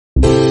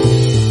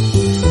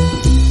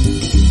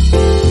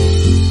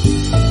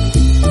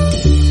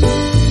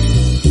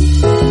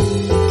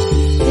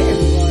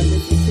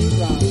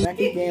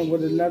again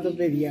with another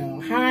video.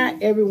 How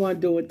everyone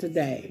doing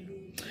today?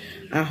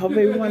 I hope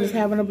everyone is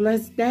having a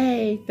blessed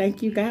day.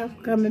 Thank you guys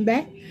for coming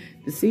back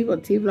to see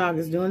what T-Vlog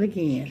is doing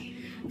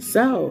again.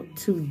 So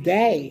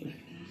today,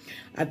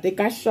 I think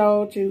I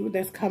showed you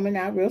that's coming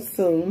out real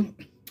soon.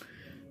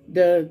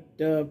 The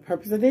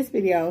purpose of this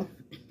video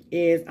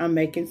is I'm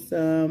making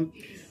some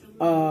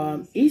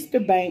Easter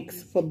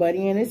banks for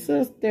Buddy and his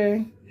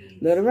sister,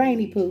 Little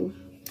Rainy Pooh.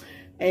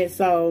 And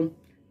so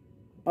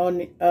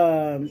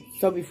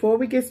so before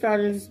we get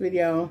started in this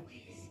video,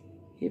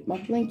 hit my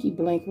blinky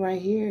blink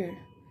right here.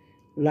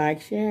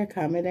 Like, share,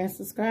 comment, and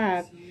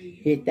subscribe.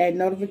 Hit that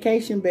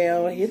notification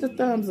bell. Hit the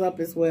thumbs up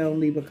as well.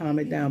 Leave a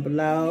comment down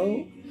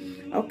below.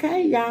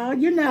 Okay, y'all,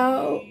 you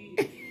know.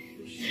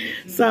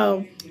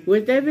 So,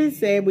 with that being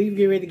said, we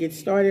get ready to get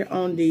started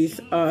on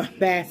these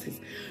baskets.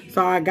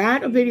 So, I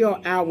got a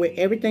video out with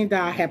everything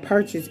that I had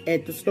purchased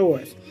at the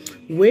stores,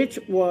 which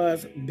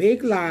was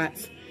Big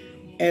Lots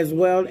as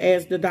well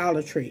as the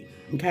Dollar Tree.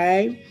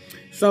 Okay?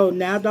 So,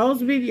 now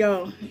those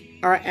videos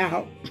are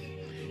out.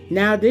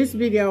 Now, this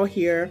video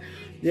here,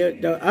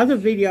 the other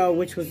video,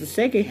 which was the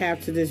second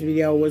half to this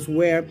video, was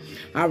where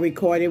I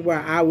recorded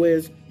where I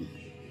was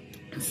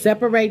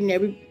separating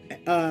him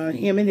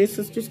and his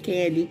sister's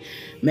candy,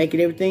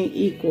 making everything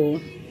equal.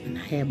 And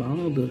I had my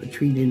own little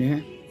treat in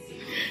there.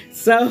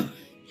 So,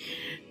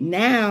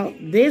 now,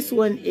 this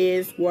one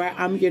is where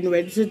I'm getting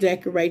ready to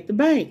decorate the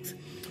banks.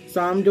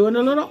 So, I'm doing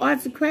a little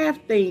arts and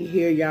craft thing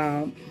here,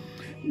 y'all.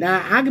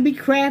 Now, I can be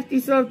crafty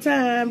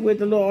sometimes with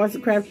the little arts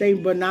and craft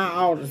thing, but not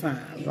all the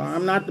time. So,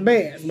 I'm not the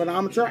best, but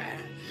I'm trying.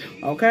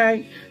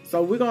 Okay?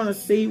 So, we're going to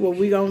see what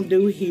we're going to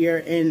do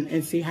here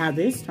and see how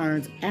this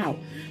turns out.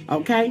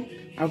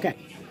 Okay? Okay.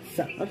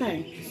 So,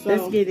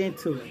 let's get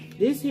into it.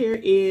 This here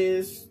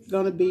is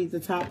going to be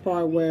the top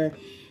part where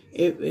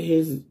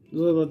his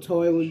little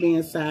toy would be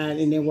inside,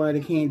 and then where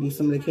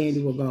some of the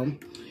candy will go.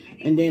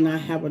 And then I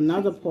have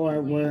another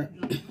part where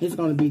it's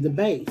going to be the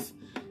base.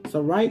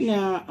 So right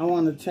now, I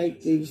want to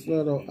take these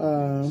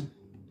little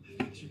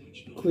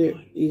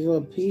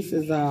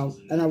pieces out,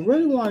 and I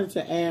really wanted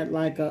to add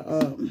like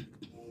a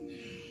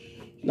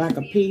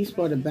piece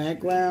for the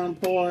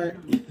background part,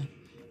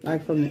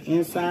 like from the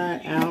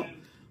inside out.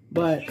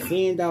 But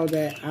seeing though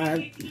that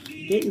I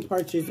didn't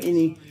purchase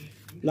any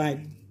like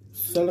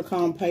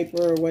silicone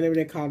paper or whatever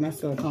they call it, not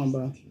silicone,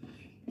 but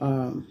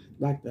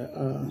like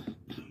the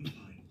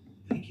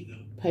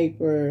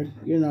paper,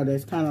 you know,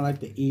 that's kind of like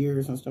the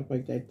ears and stuff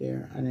like that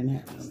there. I didn't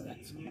have none of that.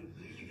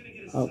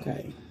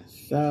 Okay,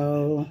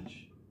 so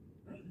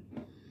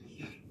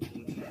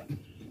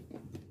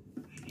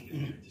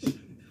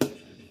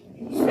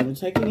we're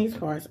taking these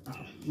parts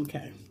off.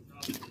 Okay.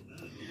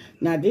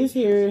 Now this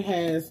here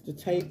has the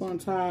tape on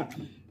top,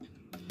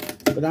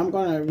 but I'm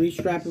going to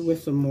restrap it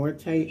with some more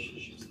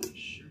tape.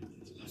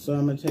 So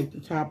I'm going to take the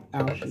top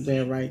out of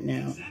there right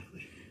now,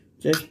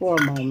 just for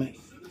a moment.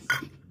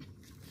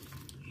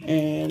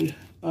 And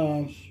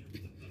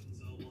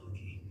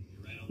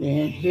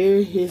then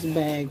here's his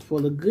bag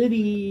full of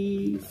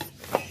goodies.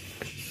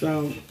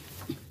 So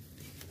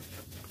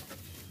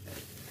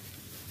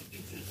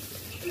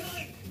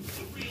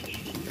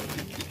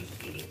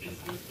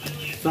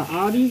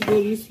all these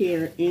goodies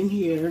here in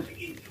here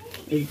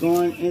is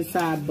going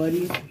inside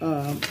Buddy's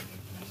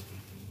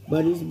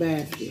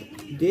basket.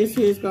 This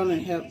here is gonna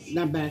help,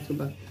 not basket,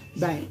 but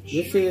bank.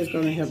 This here is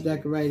gonna help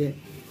decorate it.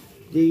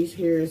 These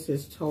here is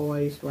his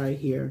toys right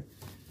here.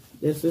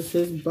 This is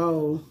his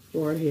bowl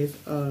for his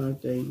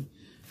thing.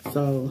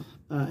 So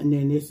and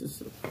then this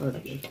is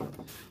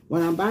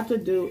what I'm about to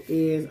do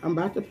is I'm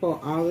about to pour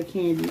all the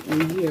candy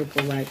in here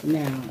for right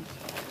now.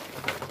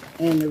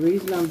 And the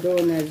reason I'm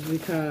doing that is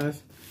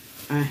because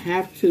I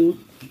have to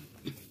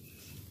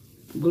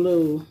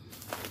glue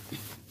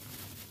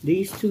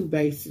these two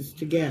bases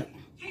together.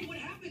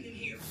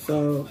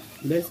 So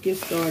let's get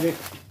started.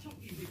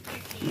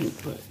 Let me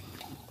put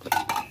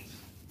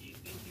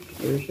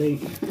everything.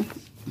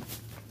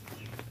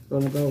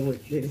 Gonna go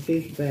with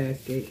his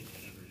basket.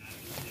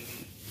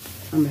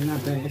 I mean,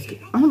 not basket.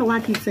 I don't know why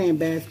I keep saying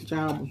basket,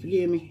 y'all, but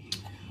forgive me.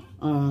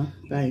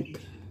 Bank.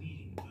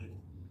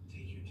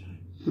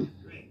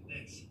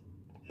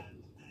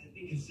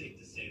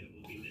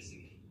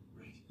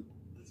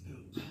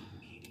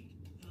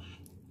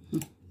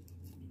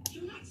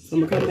 So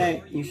I'm gonna come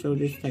back and show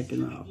this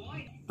taking off.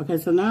 Okay,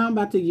 so now I'm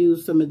about to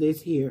use some of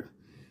this here.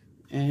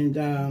 And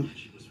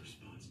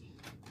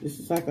this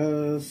is like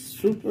a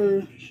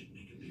super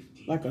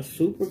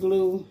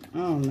glue. I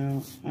don't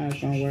know how it's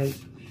gonna work.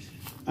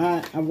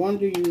 I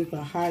wanted to use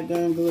a hot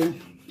gun glue,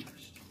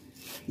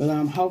 but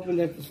I'm hoping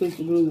that the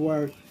super glue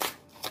works,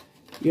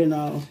 you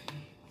know.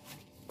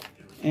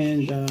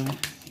 And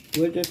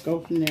we'll just go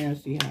from there and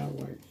see how it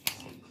works.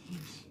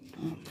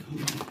 Oh, come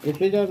on.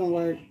 If it doesn't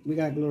work, we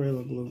got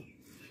Gorilla Glue.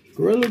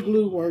 Gorilla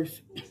Glue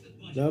works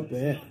the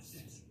best.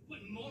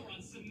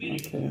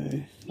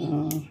 Okay,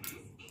 so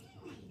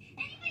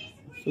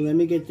let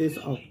me get this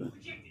open.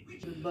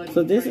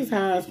 So this is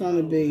how it's going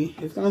to be.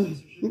 It's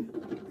going to,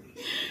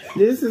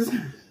 this is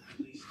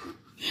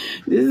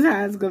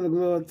how it's going to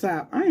glue on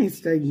top. I ain't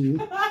studying you.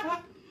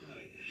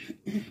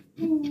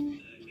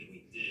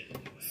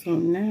 So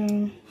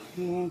now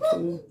I want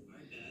to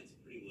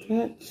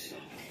cut.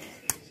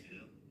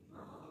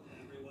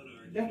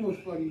 That was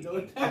funny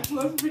though. That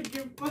was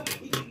freaking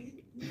funny.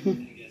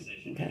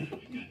 Okay.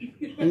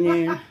 And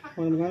then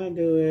what I'm gonna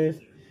do is,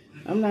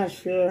 I'm not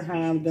sure how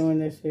I'm doing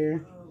this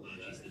here,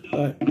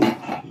 but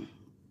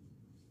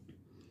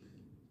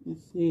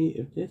let's see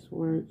if this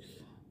works.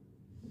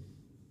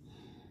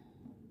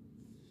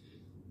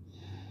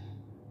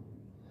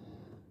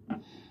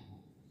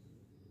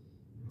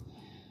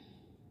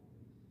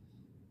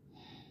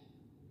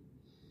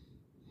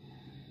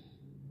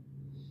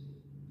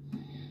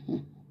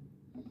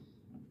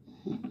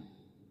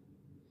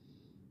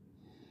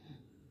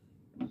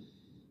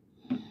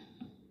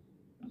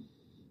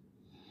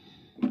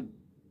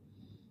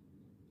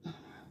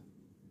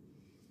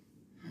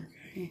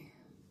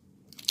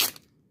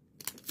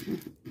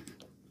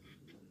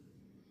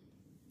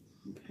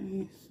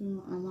 Okay, so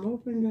I'm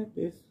hoping that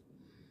this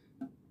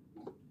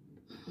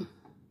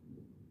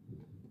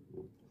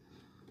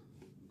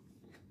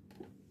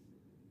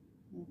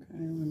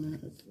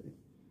let's see.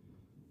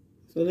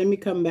 So let me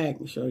come back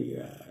and show you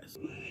guys.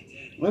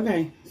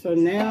 Okay, so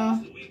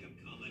now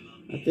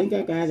I think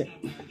I got it.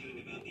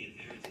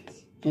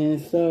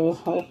 And so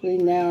hopefully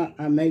now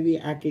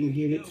maybe I can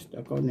get it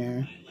stuck on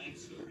there.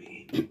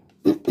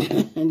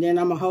 And then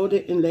I'm gonna hold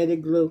it and let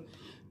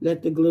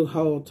the glue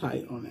hold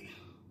tight on it.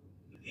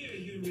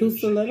 To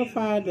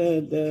solidify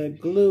the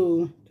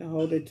glue to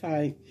hold it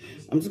tight,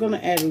 I'm just gonna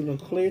add a little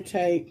clear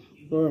tape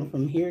going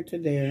from here to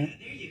there.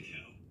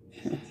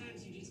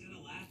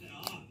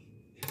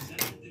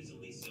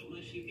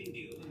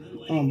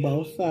 On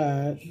both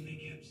sides.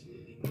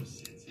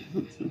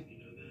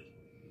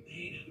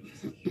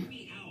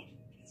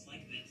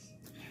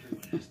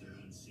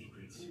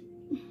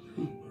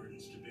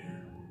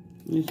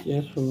 It's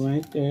just from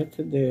right there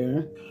to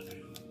there.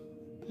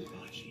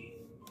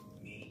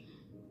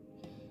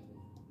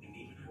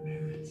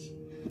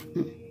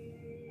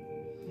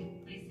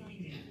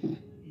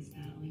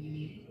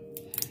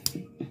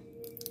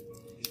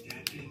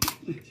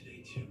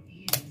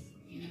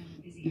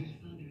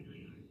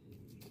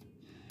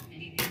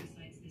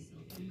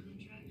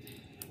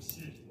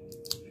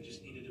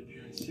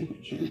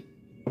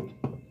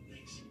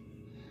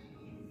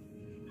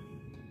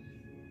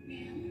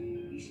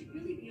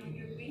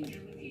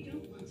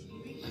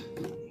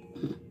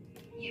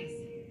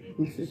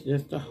 This is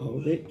just to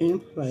hold it in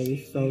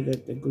place so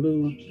that the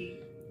glue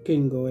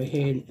can go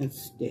ahead and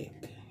stick,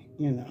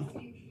 you know.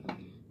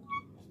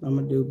 So I'm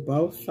going to do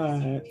both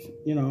sides,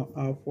 you know,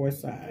 all four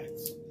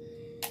sides.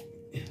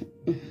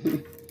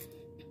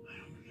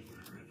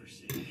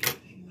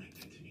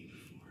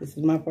 This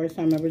is my first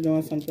time ever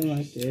doing something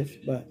like this,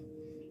 but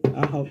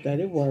I hope that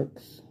it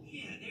works.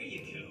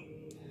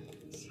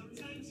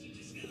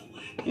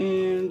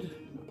 And,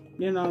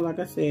 you know, like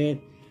I said,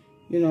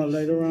 you know,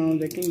 later on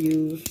they can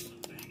use,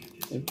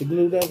 if the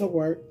glue doesn't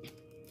work,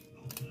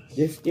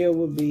 this still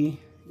would be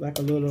like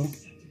a little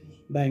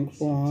bank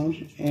form,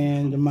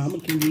 and the mama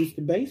can use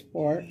the base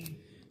part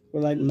for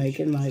like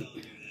making like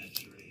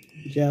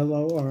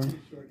jello or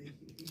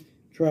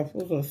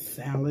truffles or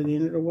salad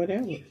in it or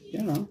whatever,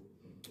 you know.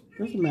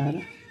 Doesn't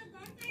matter.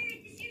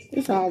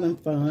 It's all in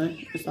fun.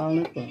 It's all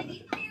in fun.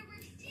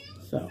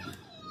 So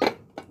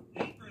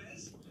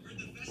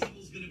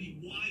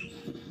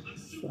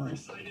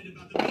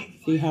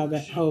see how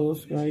that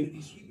holds right?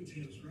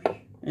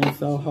 And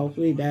so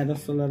hopefully that'll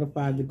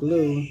solidify the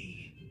glue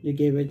to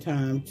give it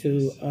time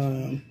to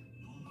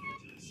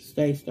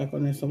stay stuck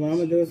on this. So what I'm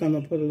going to do is I'm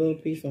going to put a little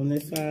piece on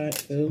this side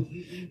too,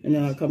 and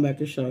then I'll come back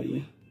and show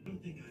you.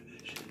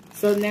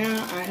 So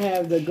now I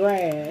have the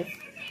grass,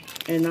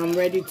 and I'm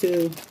ready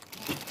to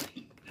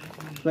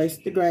place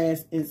the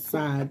grass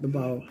inside the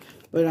bowl.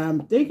 But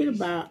I'm thinking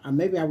about,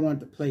 maybe I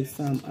want to place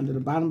some under the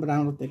bottom, but I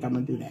don't think I'm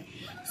going to do that.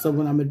 So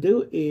what I'm going to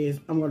do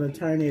is I'm going to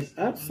turn it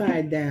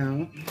upside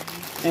down.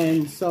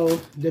 And so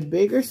the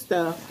bigger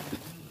stuff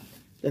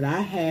that I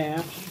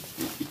have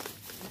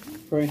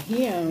for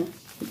him,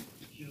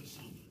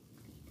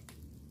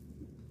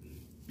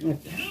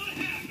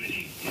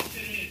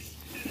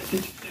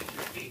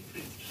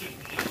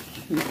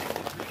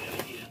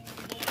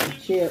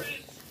 chips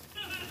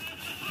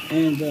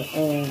and the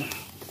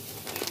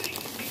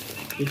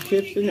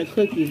chips and the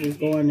cookies is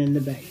going in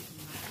the bag.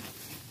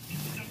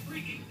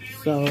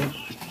 So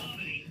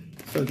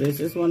this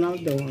is what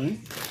I'm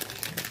doing.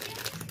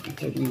 I'm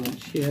taking the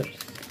chips,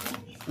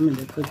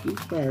 the cookies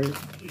first.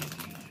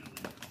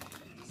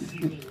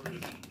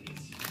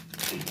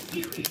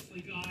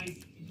 Seriously, guys,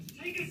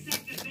 take a sec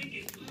to think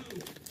it through.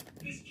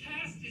 This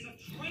cast is a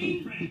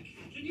train wreck.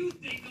 Can you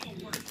think of a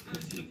worse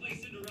person to play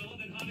Cinderella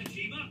than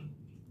Hanajima?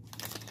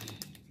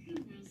 Who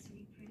knows,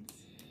 sweet prince?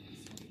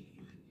 This will be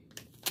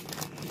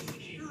fun.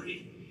 Scary.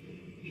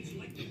 It's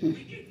like the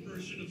wicked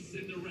version of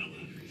Cinderella,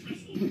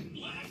 dressed in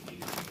black.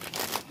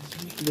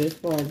 This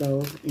part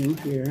goes in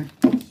here.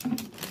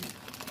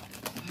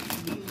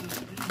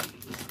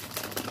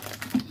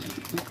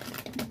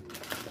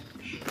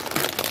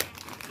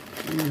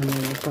 And I'm going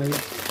to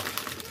place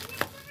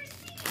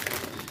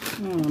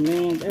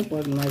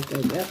wasn't like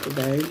that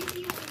yesterday.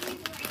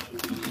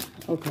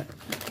 Okay.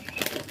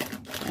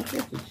 I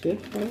put the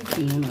chips first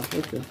and then I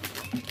put the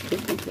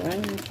cookies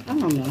last. I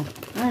don't know.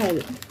 I had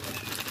it.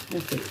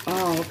 Let's see.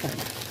 Oh, okay.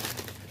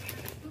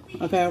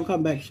 Okay, I'll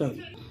come back and show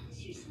you.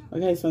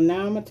 Okay, so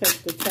now I'm going to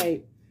take the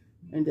tape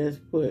and just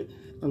put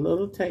a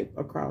little tape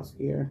across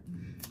here.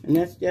 And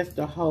that's just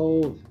to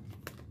hold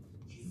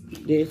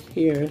this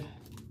here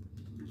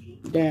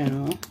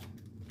down.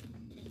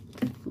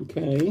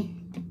 Okay.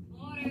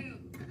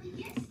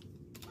 Yes.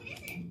 What is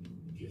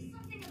it? Do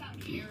something about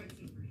carrots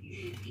over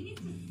here. He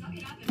needs to suck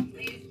it up and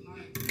play his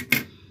part.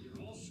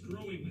 You're all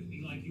screwing with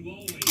me like you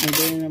always And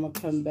then I'm going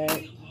to come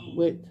back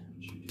with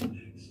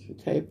the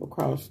tape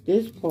across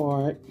this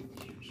part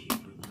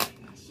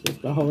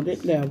just to hold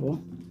it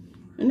level.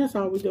 And that's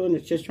all we're doing,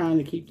 is just trying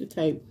to keep the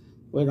tape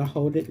where to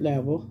hold it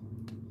level.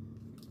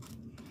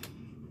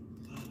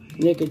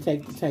 Nick can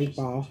take the tape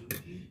off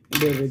and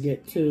be able to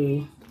get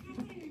to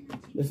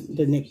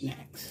the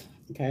knickknacks.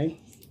 Okay?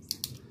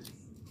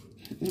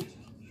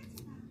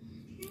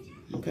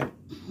 Okay.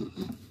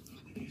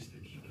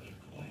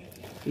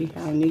 See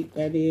how neat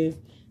that is?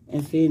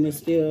 And seeing it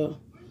still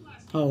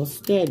hold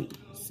steady.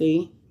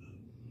 See?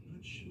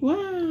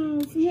 Wow,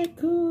 isn't that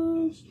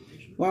cool?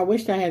 Well, I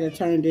wish I had to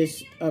turn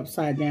this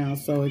upside down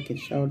so it could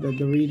show the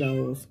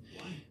Doritos.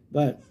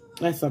 But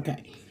that's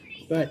okay.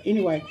 But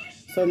anyway,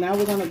 so now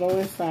we're gonna go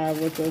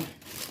inside with the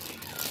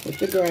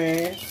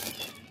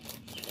grass.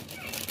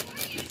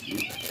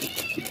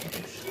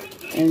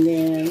 And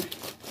then,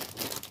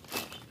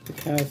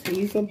 because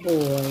he's a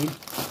boy,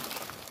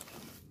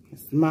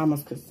 his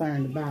mama's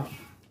concerned about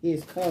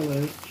his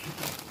colors.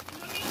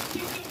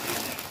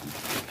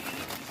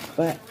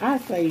 But I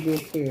say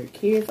this here,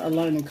 kids are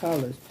learning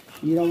colors.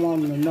 You don't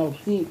want them to know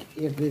pink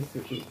if it's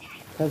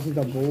because he's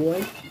a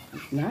boy.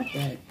 It's not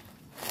that.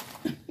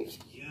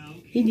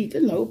 He needs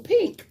to know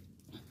pink.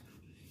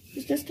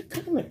 It's just a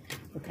color.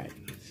 Okay.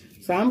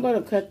 So I'm going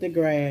to cut the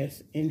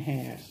grass in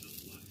half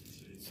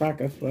so I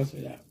can fluff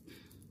it up.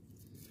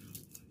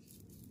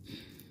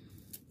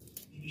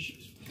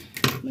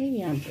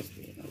 Maybe I'm just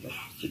being a little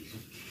stupid,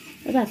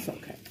 but that's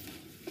okay.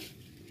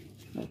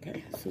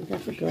 Okay, so we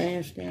got the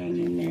grass down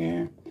in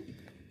there.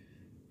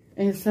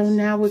 And so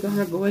now we're going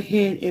to go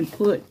ahead and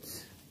put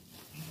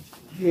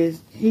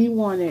he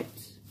wanted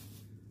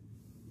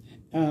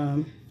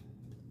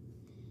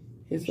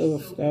his little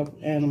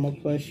stuffed animal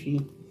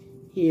plushie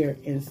here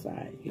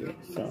inside here.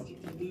 So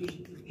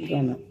we're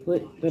going to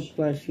put the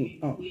plushie,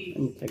 oh, let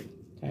me take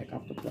the tag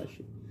off the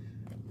plushie.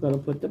 I'm going to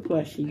put the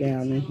plushie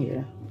down in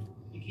here.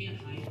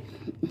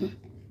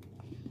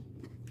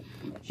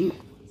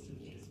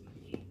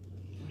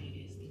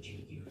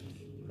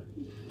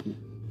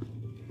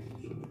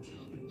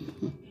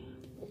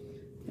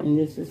 And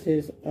this is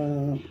his,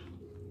 I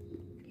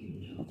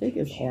think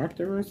it's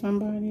Arthur or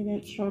somebody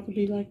that's supposed to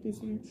be like this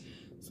here.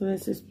 So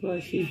that's his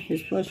plushie.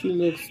 His plushie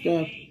looks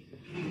stuffed,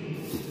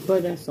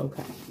 but that's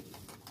okay.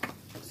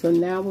 So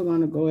now we're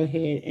going to go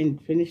ahead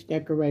and finish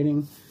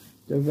decorating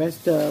the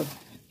rest of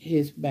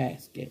his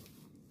basket.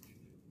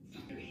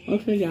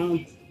 Okay, y'all.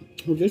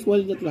 Well, this is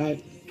what it looked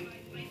like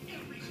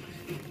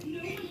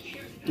in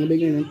the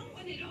beginning.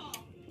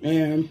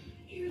 And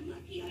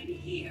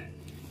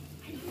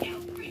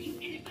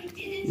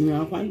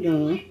now if I'm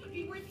done,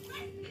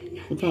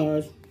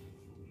 because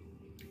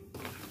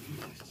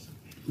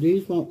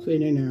these won't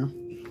fit in there.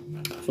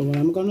 So what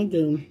I'm going to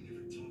do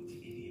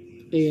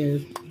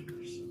is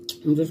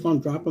I'm just going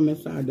to drop them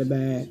inside the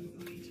bag.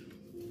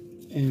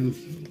 And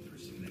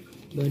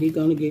Buddy's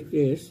going to get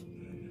this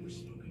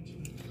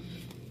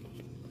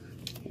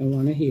and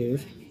one of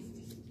his.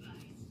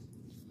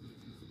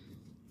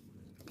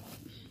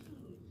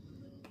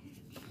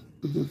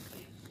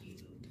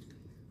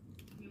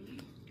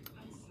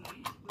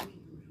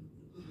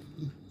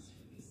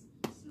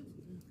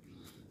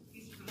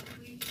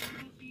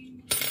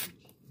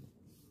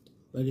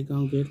 But he's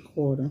gonna get a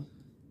quarter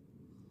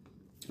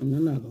and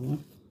another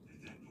one.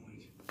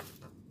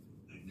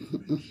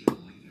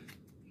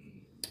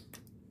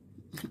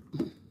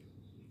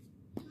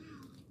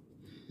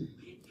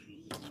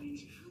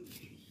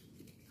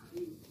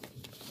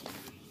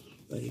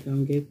 But he's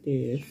gonna get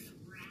this.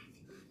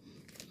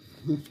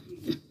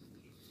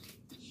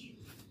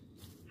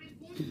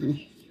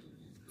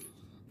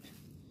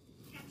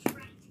 That's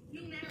right.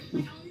 No matter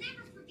what, I'll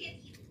never forgive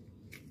you.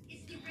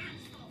 It's the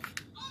rat's fault.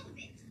 All of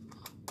it.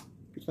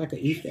 It's like an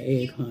Easter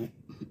egg hunt.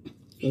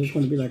 So it's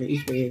going to be like an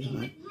Easter egg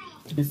hunt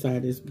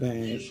inside this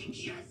bag.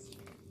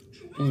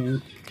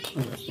 And,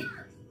 oh, that's one.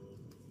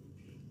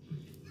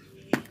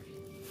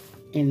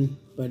 And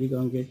Buddy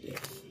going to get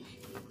this.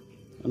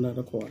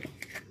 Another quarter.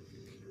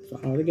 So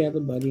altogether,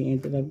 Buddy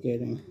ended up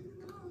getting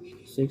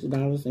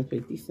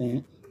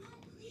 $6.50.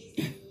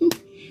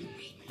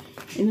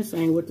 And the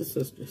same with the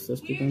sister.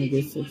 Sister going to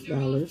get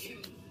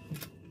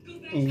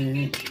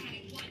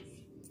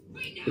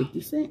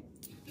 $6.50.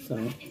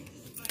 So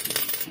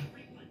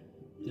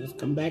let's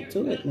come back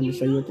to it. Let me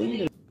show you what they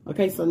do.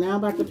 Okay, so now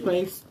I'm about to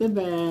place the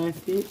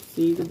basket.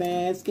 See the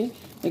basket?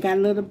 They got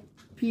a little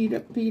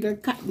Peter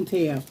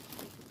Cottontail.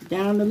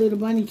 down the little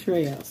bunny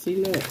trail. See,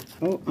 look.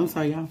 Oh, I'm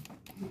sorry, y'all.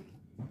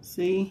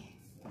 See?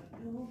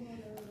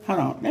 Hold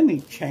on. Let me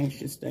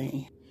change this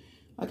thing.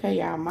 Okay,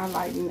 y'all. My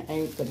lighting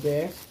ain't the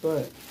best,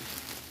 but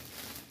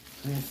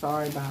I'm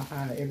sorry about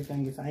how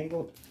everything is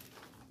angled.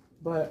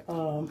 But,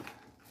 so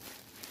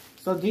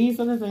these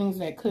are the things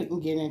that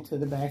couldn't get into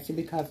the basket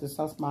because it's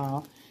so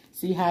small.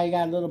 See how you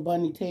got a little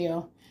bunny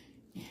tail?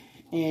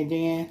 And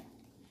then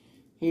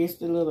here's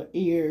the little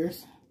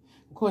ears.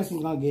 Of course,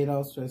 he's going to get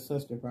those to his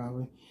sister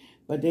probably.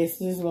 But this is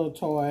his little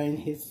toy and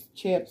his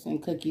chips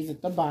and cookies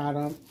at the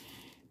bottom.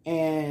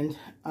 And,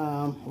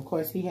 of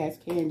course, he has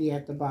candy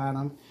at the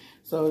bottom.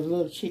 So the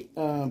little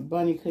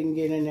bunny couldn't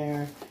get in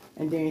there.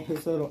 And then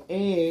his little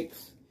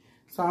eggs.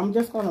 So I'm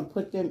just going to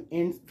put them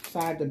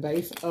inside the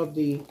base of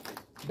the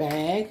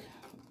bag.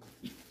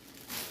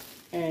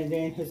 And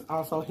then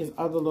also his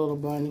other little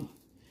bunny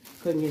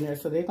couldn't get in there.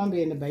 So they're going to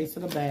be in the base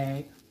of the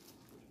bag.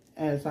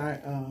 As I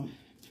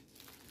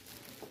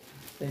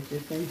set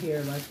this in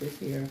here like this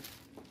here.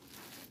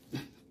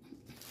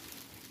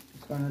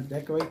 It's going to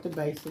decorate the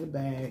base of the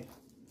bag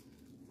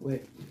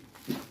with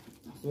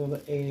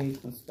little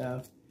eggs and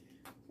stuff.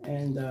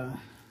 And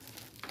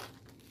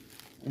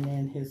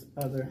then his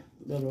other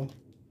little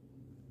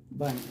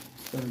bunny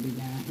is going to be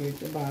down here at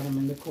the bottom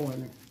in the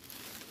corner.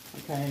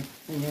 Okay,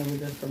 and then we're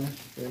just going to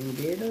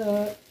straighten it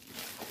up,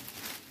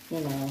 you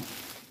know.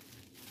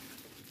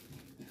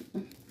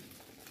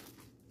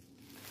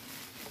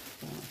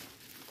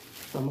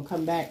 So I'm going to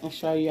come back and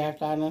show you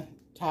after I done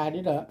tied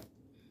it up.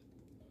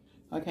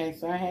 Okay,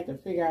 so I had to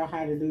figure out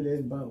how to do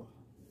this bow.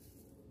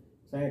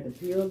 So I had to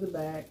peel the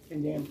back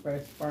and then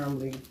press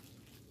firmly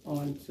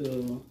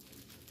onto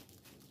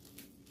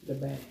the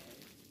bag.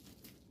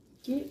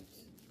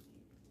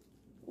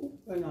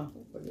 No,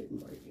 I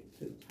didn't break it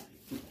too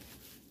tight.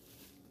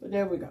 But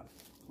there we go.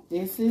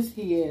 This is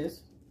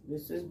his.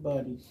 This is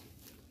Buddy's.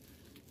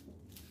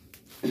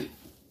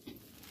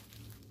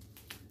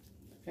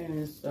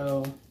 And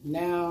so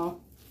now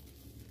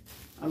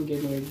I'm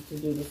getting ready to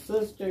do the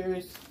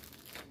sisters.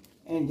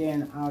 And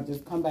then I'll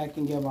just come back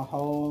and give a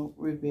whole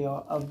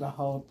reveal of the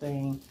whole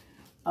thing.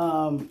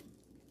 The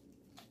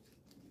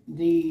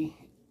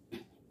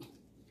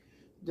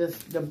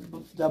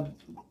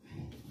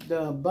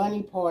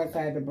bunny parts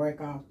I had to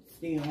break off the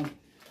stem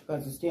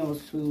because the stem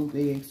was too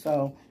big.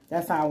 So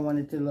that's how I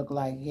wanted it to look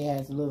like. He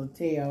has a little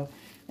tail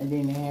and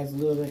then it has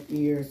little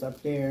ears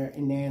up there.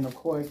 And then of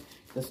course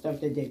the stuff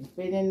that didn't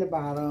fit in the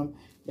bottom,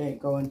 that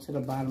go into the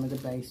bottom of the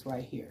base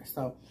right here.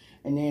 So,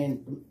 and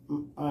then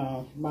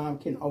Mom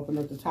can open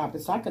up the top.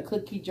 It's like a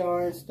cookie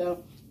jar and stuff.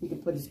 He can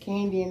put his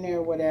candy in there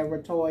or whatever,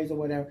 toys or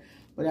whatever.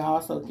 But I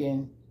also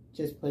can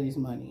just put his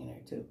money in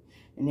there too.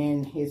 And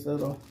then his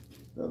little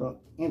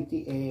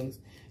empty eggs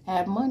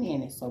have money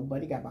in it. So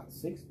Buddy got about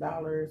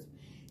 $6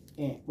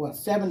 and, well,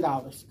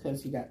 $7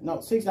 because he got, no,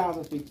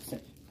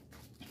 $6.50.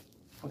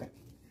 Okay.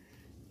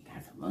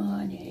 Got some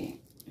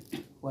money.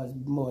 Was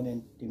more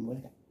than what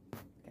he got.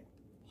 Okay.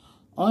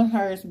 On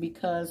hers,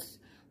 because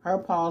her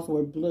paws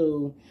were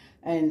blue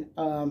and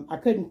I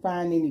couldn't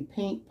find any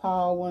pink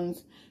paw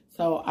ones.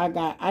 So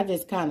I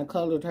just kind of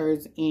colored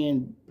hers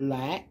in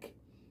black.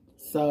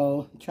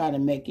 So try to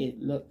make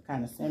it look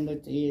kind of similar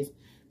to his.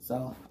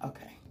 So,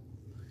 okay.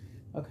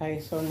 Okay,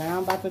 so now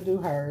I'm about to do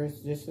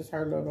hers. This is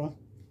her little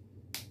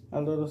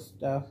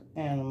stuffed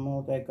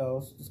animal that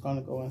goes, it's going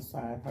to go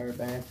inside her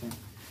basket.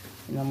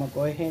 And I'm going to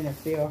go ahead and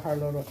fill her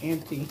little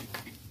empty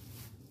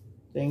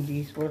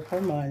thingies with her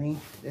money.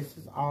 This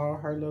is all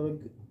her little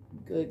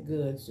good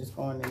goods just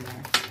going in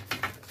there.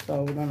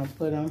 So we're going to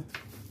put them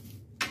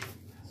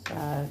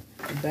inside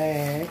the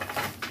bag.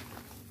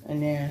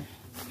 And then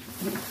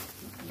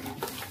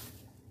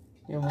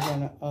we're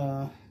going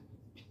to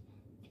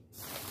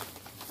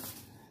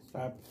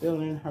start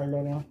filling her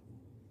little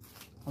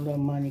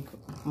money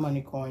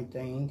coin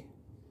thing.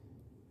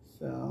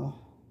 So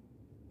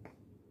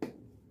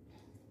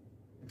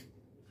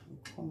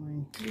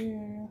coin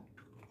here.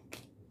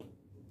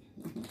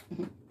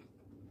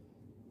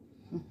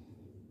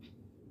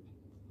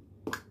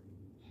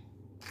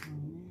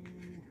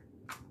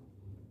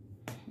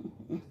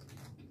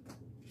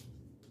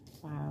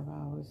 5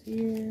 hours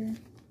here.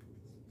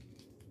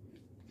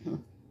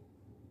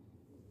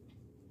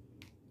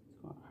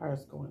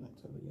 Hers going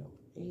into the yolk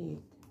egg.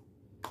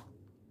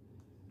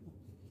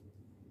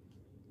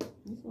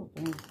 These little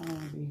things kind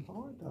of be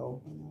hard to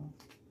open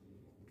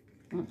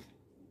up.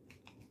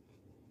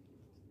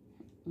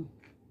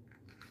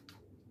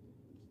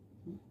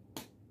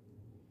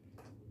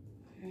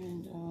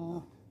 And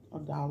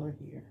 $1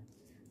 here.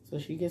 So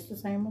she gets the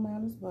same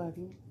amount as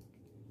Buddy.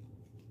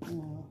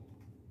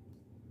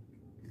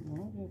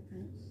 No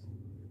difference.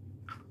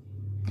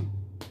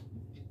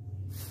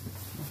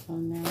 So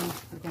now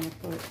we're going to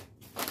put,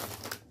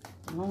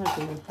 I'm going to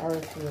do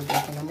hers for a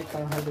second. I'm going to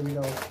turn her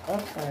Doritos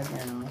upside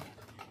down.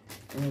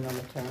 And then I'm going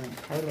to turn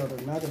her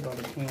another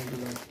little candy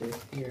like this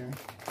here.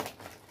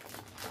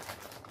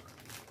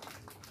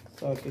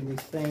 So it can be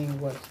seen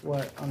what's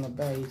what on the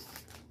base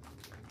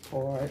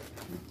part.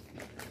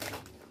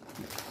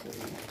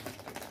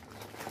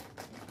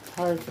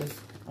 hers is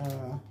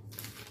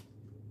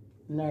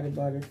Nutty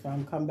Butter, so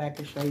I'm coming back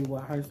to show you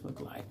what hers look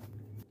like.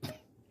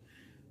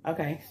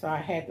 Okay, so I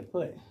had to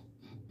put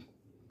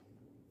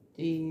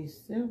the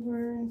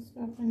silver and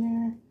stuff in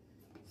there.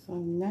 So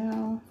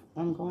now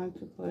I'm going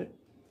to put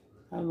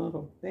a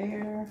little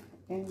bear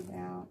and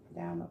down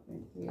up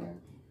in here.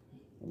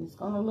 And it's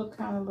gonna look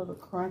kind of a little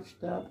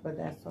crunched up, but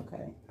that's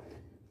okay.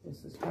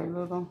 This is her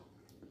little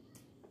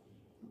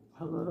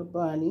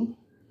bunny.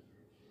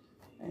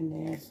 And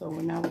then, so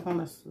now we're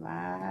gonna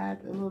slide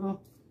a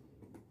little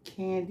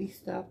candy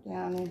stuff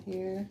down in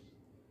here.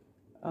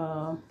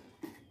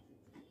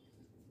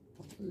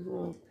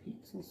 Little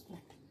pizza and stuff.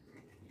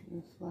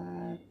 And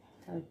slide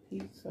her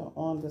pizza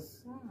on the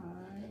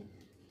side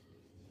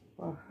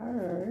for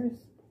hers.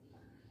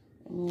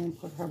 And then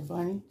put her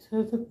bunny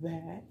to the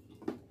back.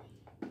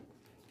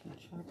 The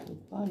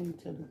chocolate bunny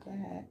to the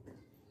back.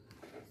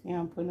 See,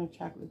 I'm putting a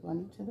chocolate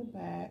bunny to the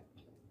back.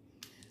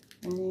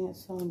 And then,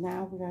 so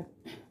now we got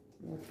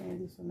little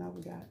candy. So now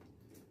we got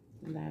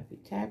Laffy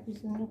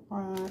Tappies in the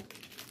front.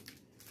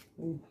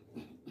 We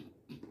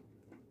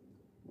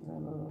got a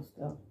little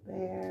stuff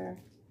there.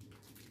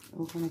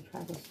 I'm going to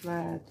try to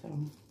slide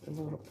the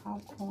little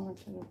popcorn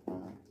to the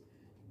front.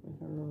 With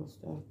her little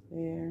stuff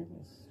there.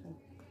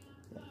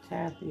 Got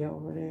Taffy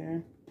over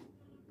there.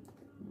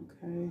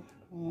 Okay.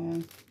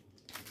 And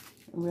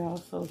we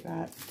also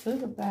got to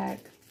the back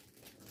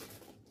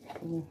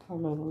with her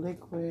little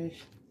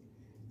licorice.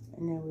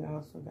 And then we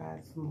also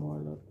got some more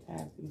little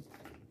taffy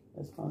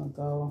that's going to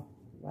go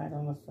right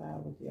on the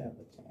side with the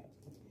other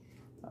taffy.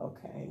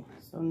 Okay,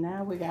 so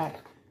now we got,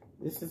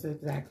 this is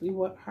exactly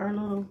what her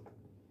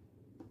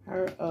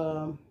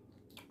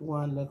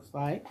one looks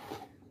like.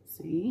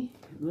 See,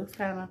 it looks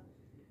kind of,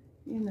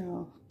 you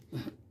know.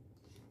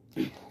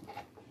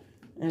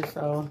 And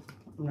so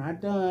I'm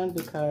not done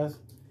because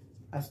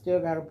I still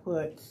got to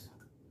put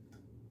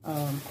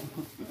a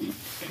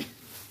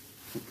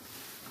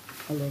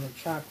little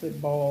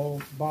chocolate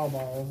balls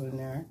in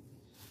there.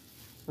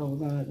 So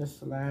we're going to just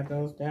slide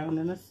those down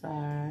in the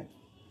side.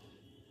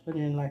 Put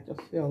in like the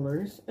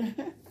fillers. And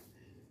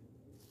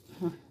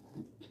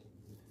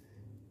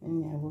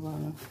then we're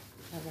going to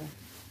have a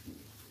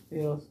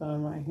fill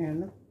some right here in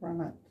the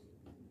front.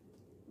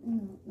 You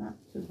know, not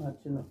too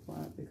much in the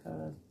front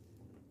because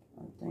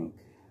I think,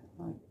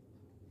 like,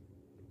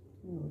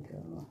 here we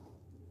go.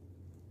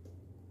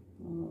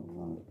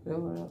 We're going to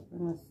fill it up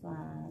in the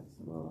sides.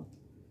 A little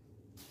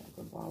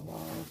chocolate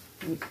balls.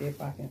 Let me see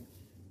if I can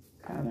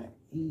kind of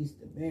ease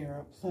the bear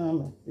up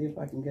some and see if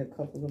I can get a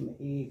couple of them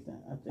eggs.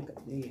 I think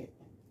I did.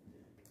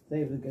 I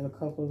was able to get a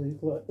couple of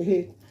these little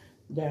eggs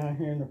down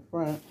here in the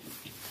front.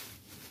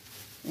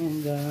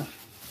 And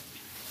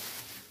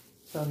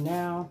so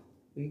now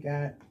we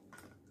got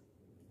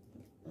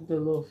the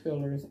little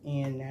fillers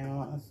in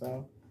now. And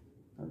so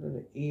under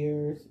the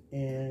ears,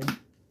 and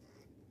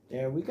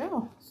there we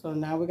go. So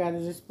now we got to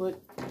just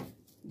put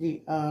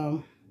the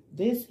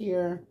this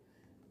here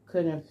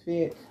couldn't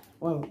fit.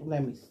 Well,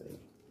 let me see.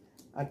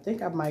 I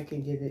think I might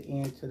can get it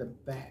into the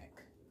back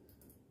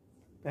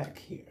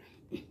here.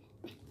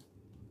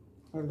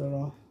 A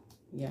little,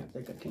 yeah, I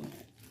think I can.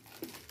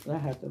 But I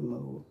have to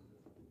move.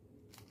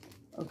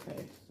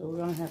 Okay, so we're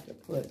gonna have to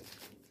put,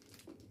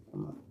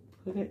 I'm gonna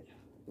put it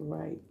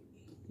right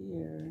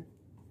here.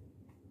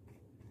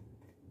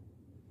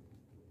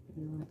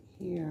 And right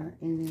here,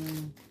 and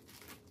then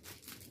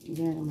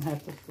I'm gonna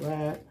have to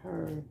slide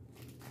her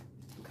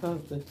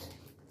because of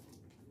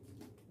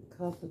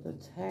the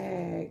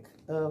tag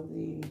of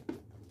the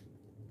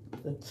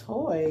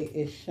toy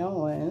is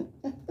showing.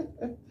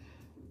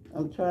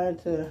 I'm trying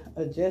to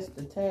adjust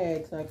the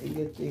tag so I can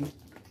get the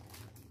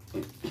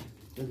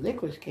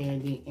licorice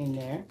candy in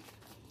there.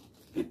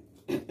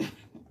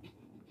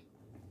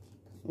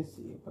 Let's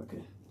see if I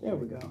can. There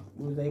we go.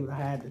 We was able to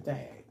hide the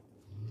tag.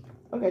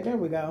 Okay, there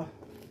we go.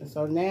 And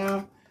so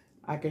now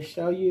I can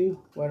show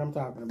you what I'm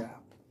talking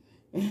about.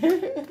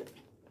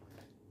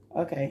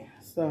 Okay,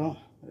 so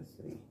let's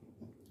see.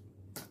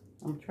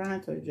 I'm trying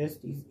to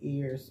adjust these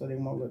ears so they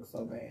won't look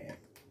so bad.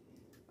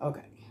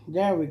 Okay,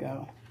 there we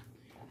go.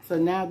 So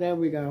now there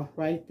we go,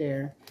 right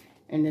there.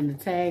 And then the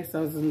tag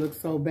so it doesn't look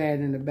so bad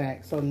in the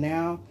back. So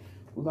now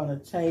we're gonna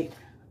take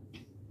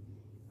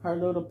her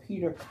little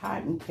Peter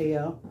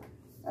Cottontail.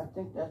 I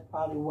think that's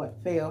probably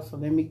what fell, so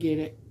let me get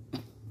it.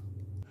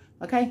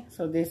 Okay,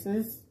 so this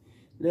is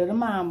Little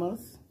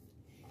Mama's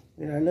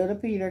with her little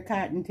Peter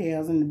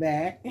Cottontails in the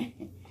back.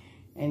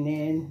 And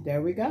then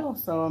there we go.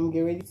 So I'm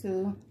getting ready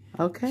to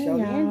okay,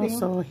 y'all,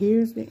 so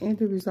here's the end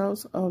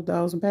results of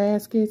those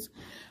baskets.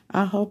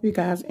 I hope you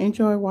guys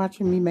enjoy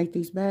watching me make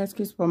these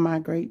baskets for my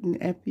great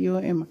nephew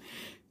and my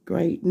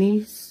great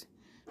niece.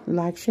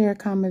 Like, share,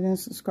 comment, and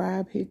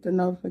subscribe. Hit the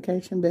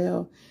notification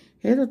bell.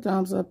 Hit a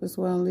thumbs up as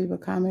well and leave a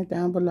comment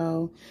down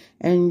below.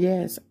 And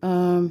yes,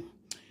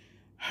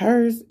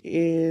 hers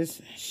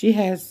is, she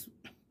has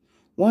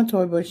one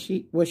toy, but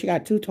she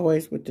got two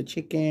toys with the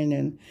chicken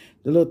and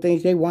the little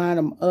things. They wind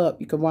them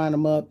up. You can wind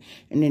them up,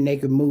 and then they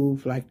can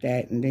move like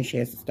that. And then she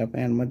has the stuffed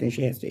animal. Then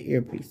she has the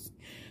earpiece.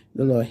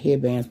 the little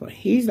headbands. But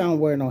he don't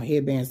wear no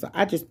headbands, so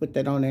I just put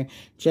that on there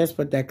just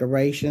for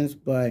decorations.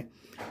 But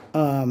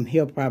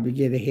he'll probably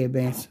get a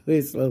headband to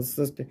his little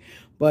sister.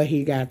 But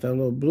he got the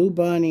little blue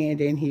bunny, and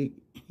then he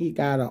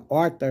got an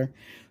Arthur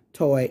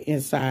toy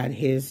inside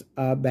his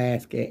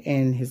basket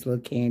and his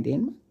little candy.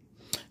 And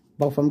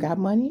both of them got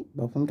money.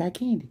 Both of them got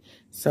candy.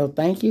 So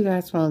thank you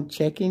guys for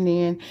checking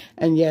in.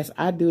 And yes,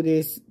 I do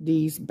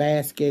these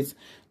baskets.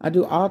 I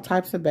do all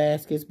types of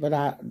baskets, but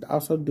I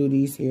also do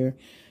these here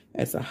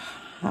as a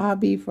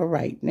hobby for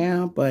right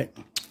now. But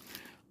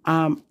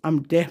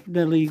I'm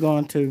definitely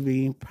going to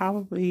be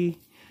probably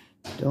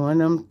doing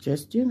them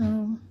just, you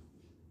know,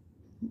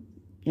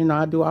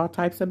 I do all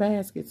types of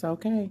baskets,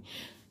 okay?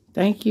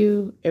 Thank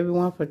you,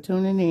 everyone, for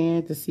tuning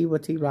in to see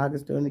what T-Vlog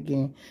is doing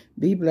again.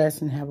 Be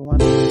blessed and have a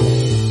wonderful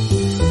day.